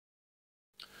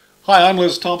Hi, I'm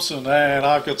Thompson, and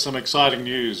I've got some exciting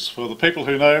news. For the people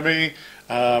who know me,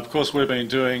 of course we've been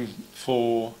doing,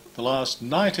 for the last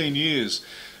 19 years,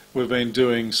 we've been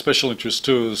doing special interest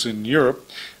tours in Europe,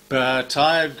 but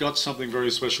I've got something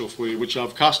very special for you, which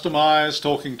I've customised,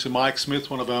 talking to Mike Smith,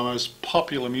 one of our most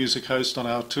popular music hosts on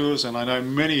our tours, and I know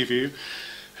many of you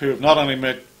who have not only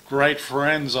met great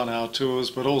friends on our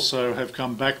tours, but also have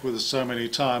come back with us so many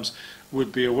times,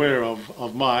 would be aware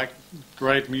of Mike.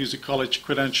 Great music college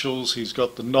credentials. He's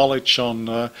got the knowledge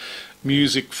on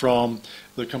music from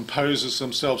the composers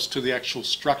themselves to the actual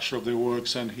structure of their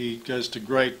works, and he goes to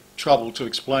great trouble to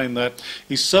explain that.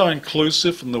 He's so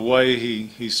inclusive in the way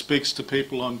he speaks to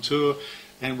people on tour,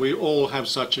 and we all have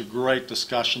such a great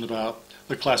discussion about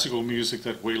the classical music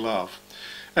that we love.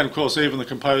 And of course, even the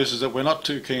composers that we're not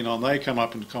too keen on, they come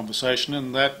up into conversation,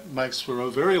 and that makes for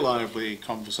a very lively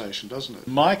conversation, doesn't it?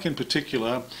 Mike in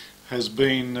particular has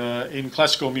been in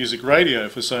classical music radio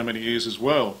for so many years as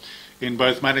well, in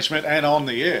both management and on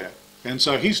the air. And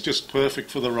so he's just perfect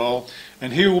for the role,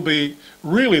 and he will be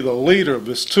really the leader of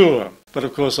this tour. But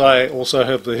of course, I also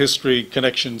have the history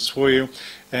connections for you,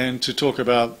 and to talk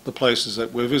about the places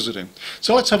that we're visiting.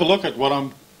 So let's have a look at what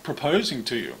I'm proposing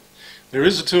to you. There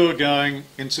is a tour going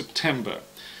in September.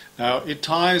 Now, it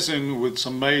ties in with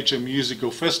some major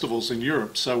musical festivals in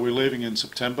Europe, so we're leaving in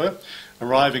September,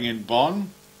 arriving in Bonn.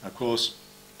 Of course,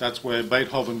 that's where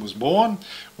Beethoven was born.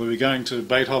 We'll be going to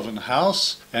Beethoven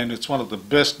House, and it's one of the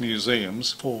best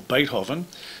museums for Beethoven.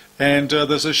 And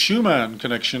there's a Schumann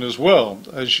connection as well,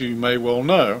 as you may well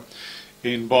know.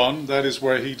 In Bonn, that is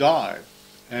where he died.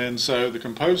 And so the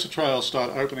composer trails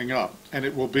start opening up, and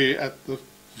it will be at the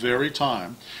very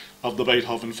time of the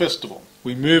Beethoven Festival.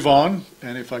 We move on,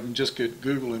 and if I can just get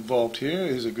Google involved here,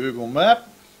 here's a Google map.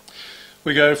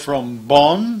 We go from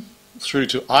Bonn through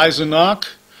to Eisenach,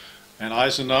 and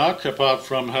Eisenach, apart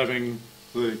from having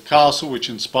the castle which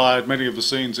inspired many of the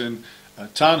scenes in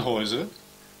Tannhäuser,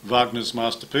 Wagner's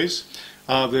masterpiece,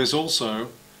 there's also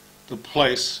the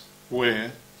place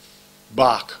where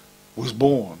Bach was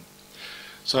born.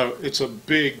 So it's a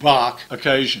big Bach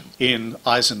occasion in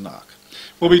Eisenach.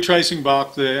 We'll be tracing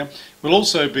Bach there. We'll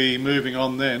also be moving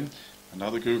on then,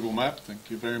 another Google map, thank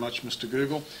you very much Mr.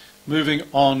 Google, moving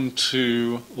on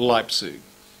to Leipzig.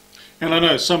 And I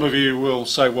know some of you will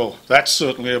say, well, that's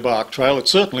certainly a Bach trail. It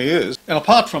certainly is. And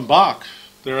apart from Bach,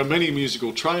 there are many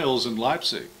musical trails in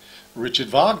Leipzig. Richard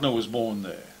Wagner was born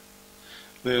there.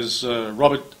 There's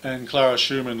Robert and Clara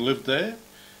Schumann lived there,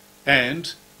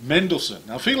 and Mendelssohn.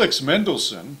 Now, Felix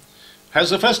Mendelssohn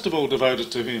has a festival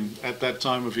devoted to him at that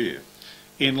time of year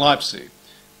in Leipzig.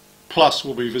 Plus,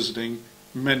 we'll be visiting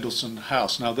Mendelssohn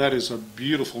House. Now, that is a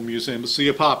beautiful museum. It's the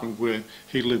apartment where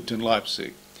he lived in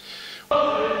Leipzig.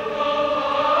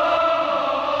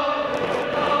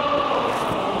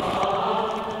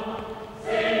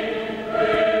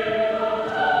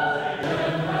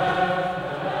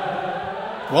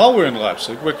 While we're in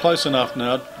Leipzig, we're close enough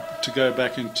now to go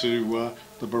back into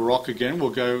the Baroque again. We'll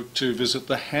go to visit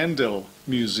the Handel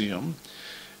Museum,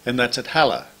 and that's at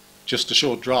Halle, just a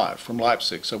short drive from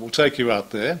Leipzig. So we'll take you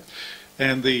out there.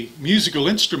 And the musical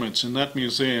instruments in that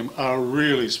museum are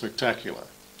really spectacular.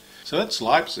 So that's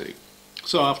Leipzig.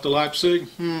 So after Leipzig,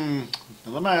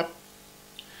 another map.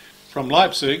 From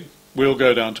Leipzig, we'll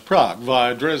go down to Prague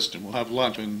via Dresden. We'll have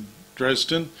lunch in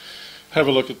Dresden, have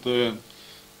a look at the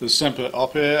Semper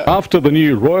Opera. After the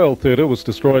new Royal Theatre was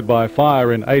destroyed by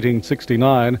fire in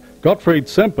 1869, Gottfried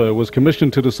Semper was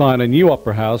commissioned to design a new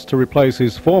opera house to replace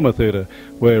his former theatre,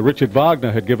 where Richard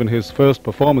Wagner had given his first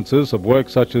performances of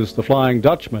works such as The Flying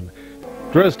Dutchman.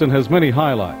 Dresden has many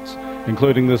highlights,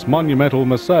 including this monumental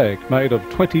mosaic made of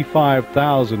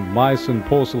 25,000 Meissen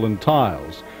porcelain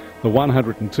tiles, the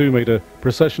 102-metre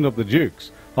Procession of the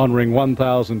Dukes, honouring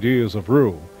 1,000 years of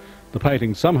rule. The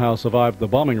painting somehow survived the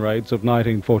bombing raids of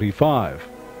 1945.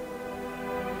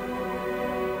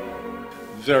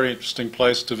 Very interesting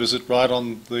place to visit, right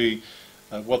on the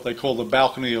what they call the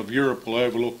balcony of Europe. Will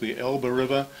overlook the Elbe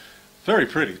River. Very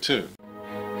pretty too.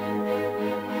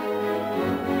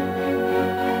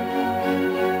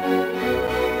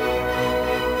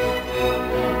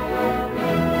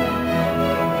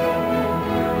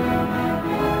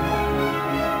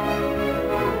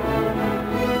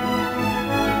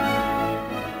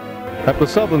 At the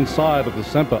southern side of the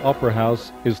Semper Opera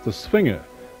House is the Swinger,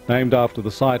 named after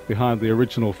the site behind the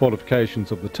original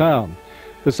fortifications of the town.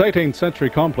 This 18th century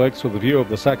complex, with a view of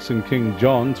the Saxon King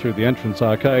John through the entrance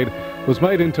arcade, was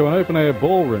made into an open-air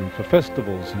ballroom for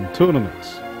festivals and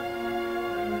tournaments.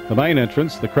 The main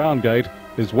entrance, the Crown Gate,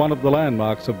 is one of the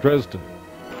landmarks of Dresden.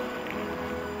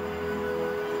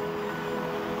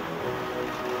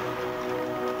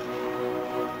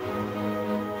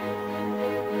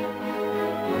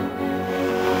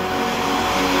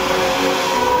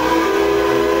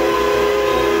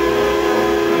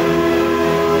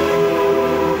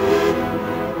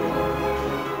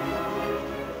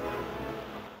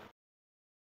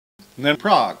 And then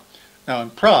Prague. Now in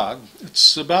Prague,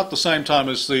 it's about the same time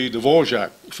as the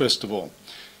Dvorak Festival.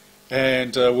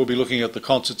 And we'll be looking at the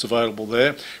concerts available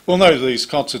there. We'll know these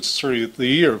concerts through the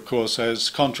year, of course, as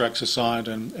contracts are signed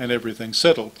and everything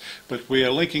settled. But we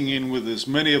are linking in with as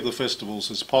many of the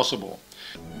festivals as possible.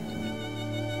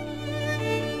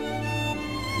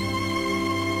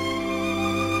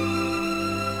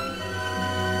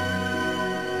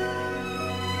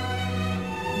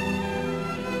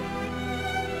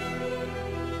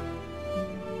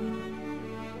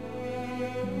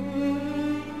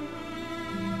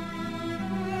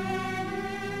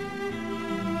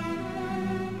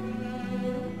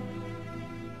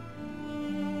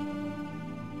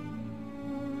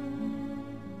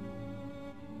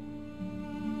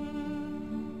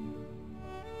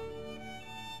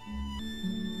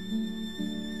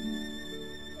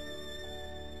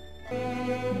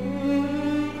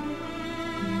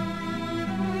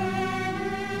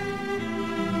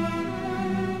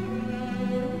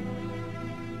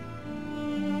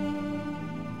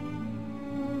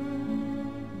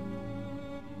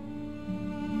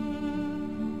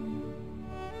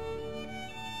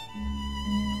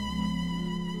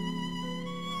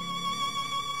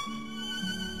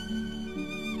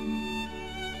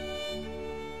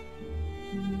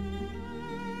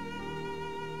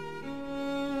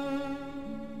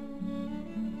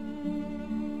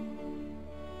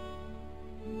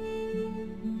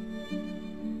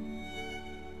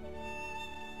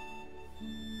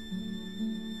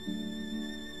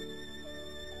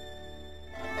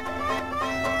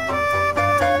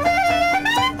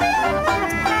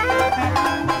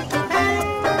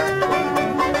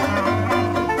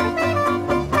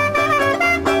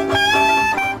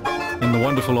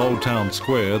 Wonderful old town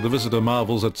square, the visitor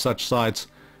marvels at such sights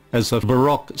as the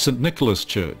Baroque St. Nicholas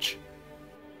Church,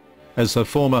 as the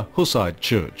former Hussite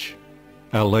Church,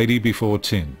 Our Lady Before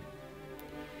Tin,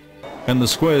 and the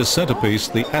square's centrepiece,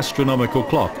 the astronomical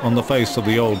clock on the face of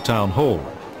the old town hall.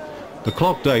 The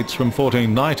clock dates from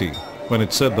 1490, when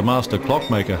it said the master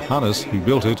clockmaker Hannes, who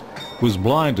built it, was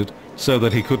blinded so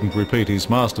that he couldn't repeat his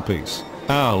masterpiece.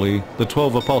 Hourly, the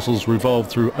 12 apostles revolved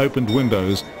through opened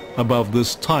windows above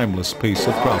this timeless piece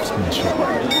of craftsmanship.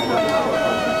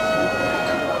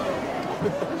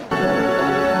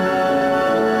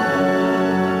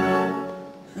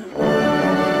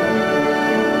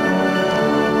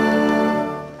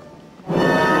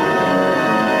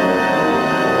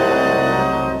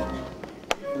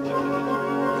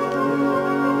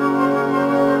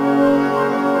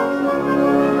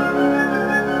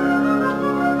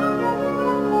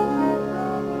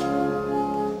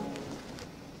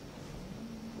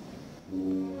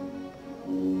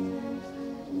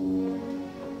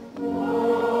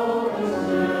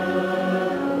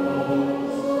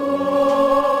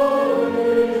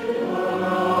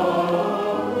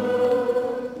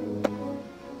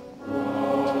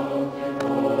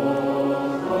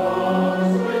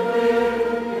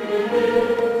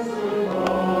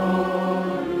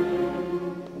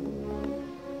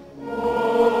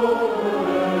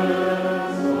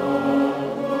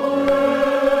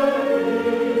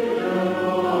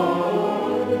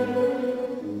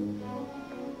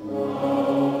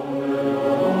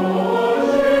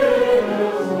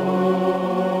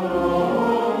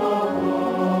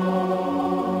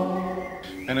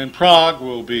 And in Prague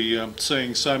we'll be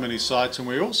seeing so many sights, and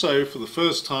we also, for the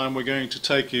first time, we're going to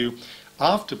take you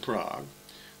after Prague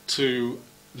to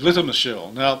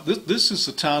Litomyšl. Now this is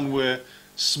the town where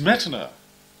Smetana,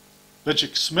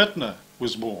 Veček Smetana,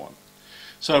 was born.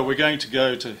 So we're going to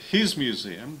go to his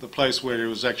museum, the place where he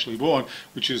was actually born,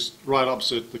 which is right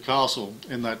opposite the castle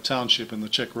in that township in the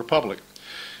Czech Republic.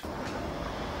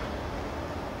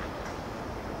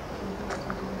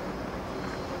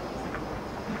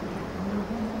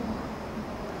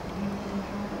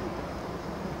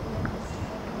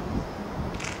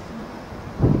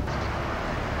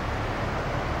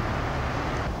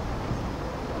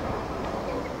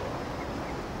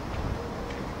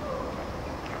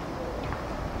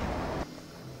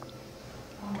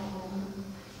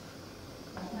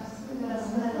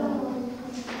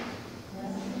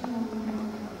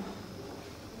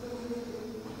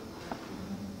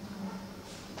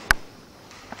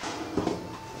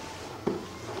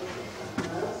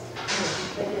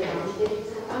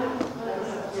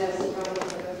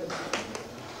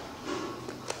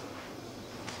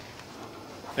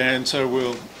 And so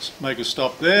we'll make a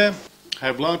stop there,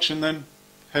 have lunch, and then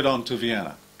head on to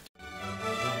Vienna.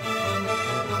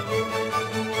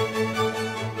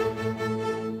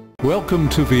 Welcome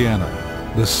to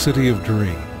Vienna, the city of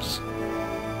dreams.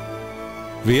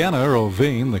 Vienna, or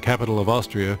Wien, the capital of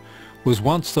Austria, was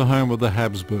once the home of the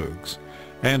Habsburgs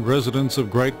and residence of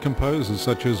great composers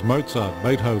such as Mozart,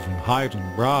 Beethoven,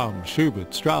 Haydn, Brahms,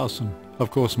 Schubert, Strauss, and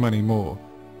of course many more.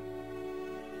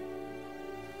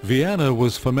 Vienna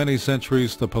was for many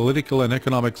centuries the political and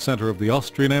economic centre of the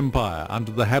Austrian Empire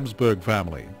under the Habsburg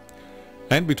family,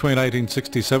 and between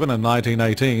 1867 and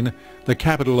 1918 the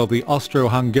capital of the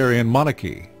Austro-Hungarian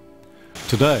monarchy.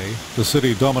 Today, the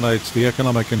city dominates the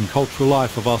economic and cultural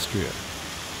life of Austria.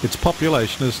 Its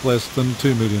population is less than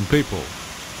 2 million people.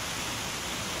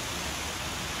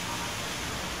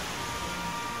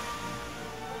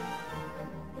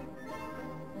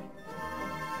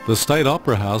 The State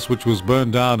Opera House, which was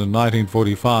burned down in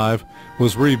 1945,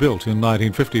 was rebuilt in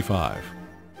 1955.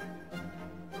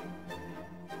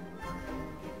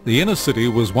 The inner city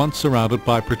was once surrounded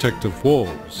by protective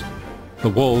walls. The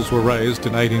walls were raised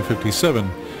in 1857,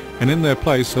 and in their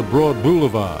place a broad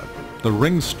boulevard, the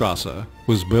Ringstrasse,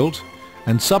 was built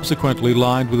and subsequently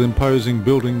lined with imposing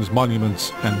buildings,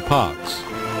 monuments and parks.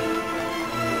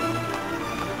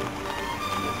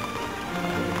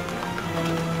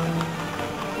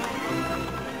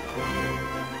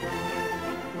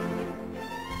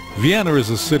 Vienna is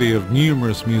a city of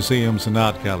numerous museums and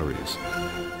art galleries.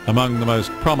 Among the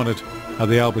most prominent are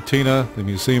the Albertina, the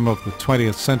Museum of the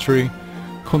 20th Century,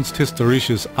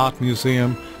 Kunsthistorisches Art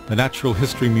Museum, the Natural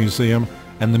History Museum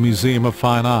and the Museum of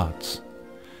Fine Arts.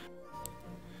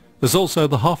 There's also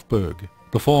the Hofburg,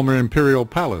 the former imperial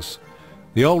palace,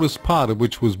 the oldest part of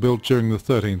which was built during the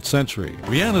 13th century.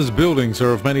 Vienna's buildings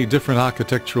are of many different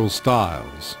architectural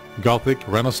styles. Gothic,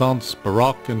 Renaissance,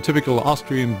 Baroque and typical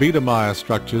Austrian Biedermeier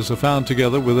structures are found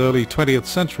together with early 20th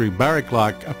century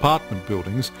barrack-like apartment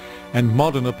buildings and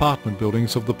modern apartment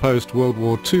buildings of the post-World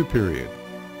War II period.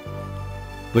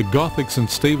 The Gothic St.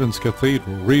 Stephen's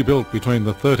Cathedral, rebuilt between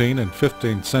the 13th and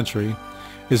 15th century,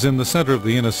 is in the centre of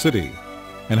the inner city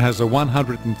and has a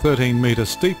 113-metre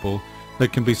steeple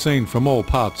that can be seen from all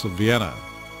parts of Vienna.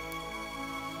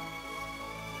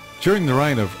 During the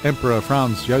reign of Emperor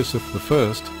Franz Joseph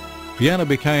I, Vienna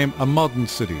became a modern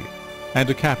city and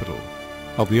a capital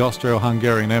of the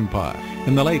Austro-Hungarian Empire.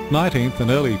 In the late 19th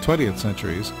and early 20th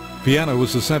centuries, Vienna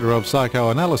was the centre of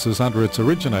psychoanalysis under its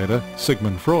originator,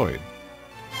 Sigmund Freud.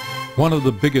 One of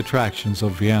the big attractions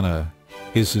of Vienna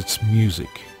is its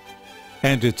music,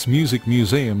 and its music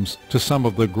museums to some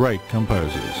of the great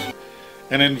composers.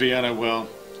 And in Vienna, well,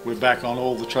 we're back on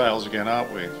all the trails again,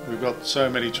 aren't we? We've got so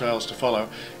many trails to follow,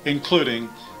 including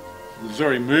the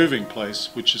very moving place,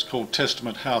 which is called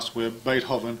Testament House, where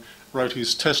Beethoven wrote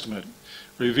his testament,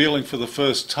 revealing for the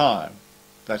first time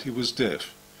that he was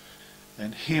deaf,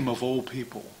 and him of all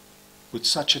people, with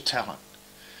such a talent.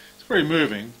 It's very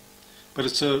moving, but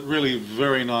it's a really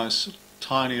very nice,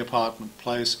 tiny apartment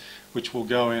place, which we'll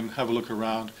go in, have a look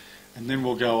around, and then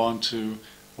we'll go on to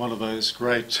one of those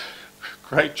great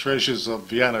treasures of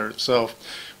Vienna itself.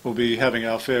 We'll be having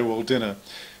our farewell dinner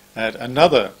at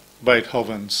another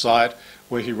Beethoven site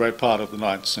where he wrote part of the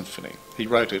Ninth Symphony. He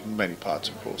wrote it in many parts,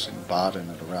 of course, in Baden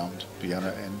and around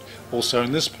Vienna, and also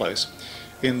in this place,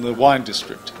 in the wine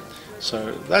district.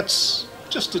 So that's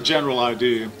just a general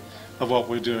idea of what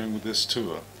we're doing with this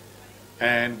tour.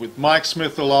 And with Mike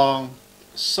Smith along,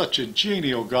 such a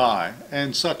genial guy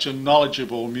and such a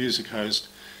knowledgeable music host,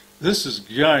 this is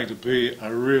going to be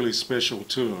a really special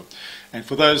tour. And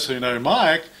for those who know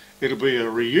Mike, it'll be a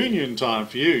reunion time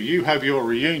for you. You have your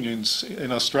reunions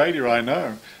in Australia, I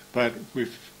know, but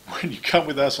when you come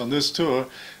with us on this tour,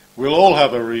 we'll all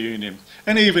have a reunion.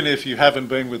 And even if you haven't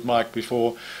been with Mike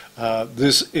before,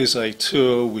 this is a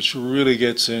tour which really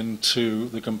gets into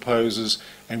the composers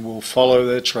and will follow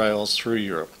their trails through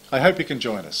Europe. I hope you can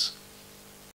join us.